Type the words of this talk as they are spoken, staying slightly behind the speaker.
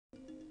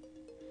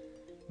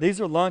These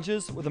are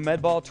lunges with a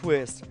med ball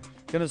twist.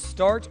 Gonna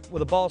start with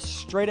the ball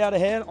straight out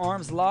ahead,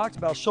 arms locked,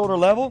 about shoulder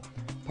level.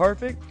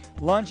 Perfect.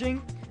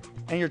 Lunging,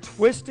 and you're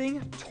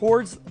twisting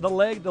towards the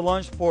leg to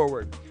lunge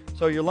forward.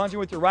 So you're lunging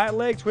with your right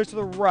leg, twist to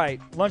the right.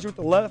 Lunging with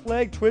the left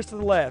leg, twist to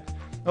the left.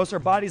 Notice her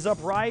body's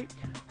upright.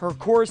 Her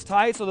core is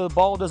tight so the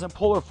ball doesn't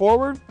pull her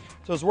forward.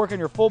 So it's working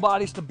your full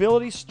body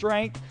stability,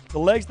 strength, the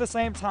legs at the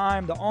same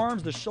time, the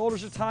arms, the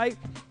shoulders are tight,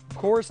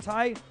 core is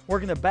tight,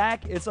 working the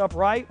back, it's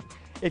upright.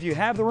 If you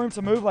have the room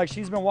to move like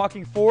she's been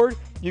walking forward,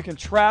 you can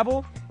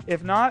travel.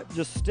 If not,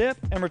 just step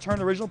and return to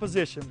the original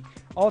position.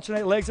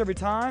 Alternate legs every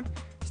time.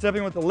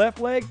 Stepping with the left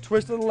leg,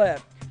 twist to the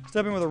left.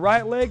 Stepping with the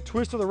right leg,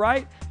 twist to the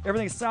right.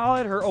 Everything's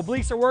solid. Her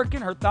obliques are working,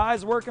 her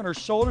thighs are working, her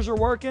shoulders are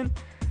working.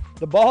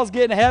 The ball's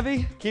getting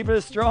heavy. Keep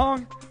it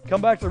strong.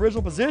 Come back to the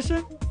original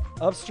position.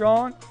 Up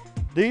strong.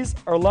 These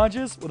are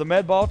lunges with a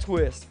med ball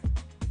twist.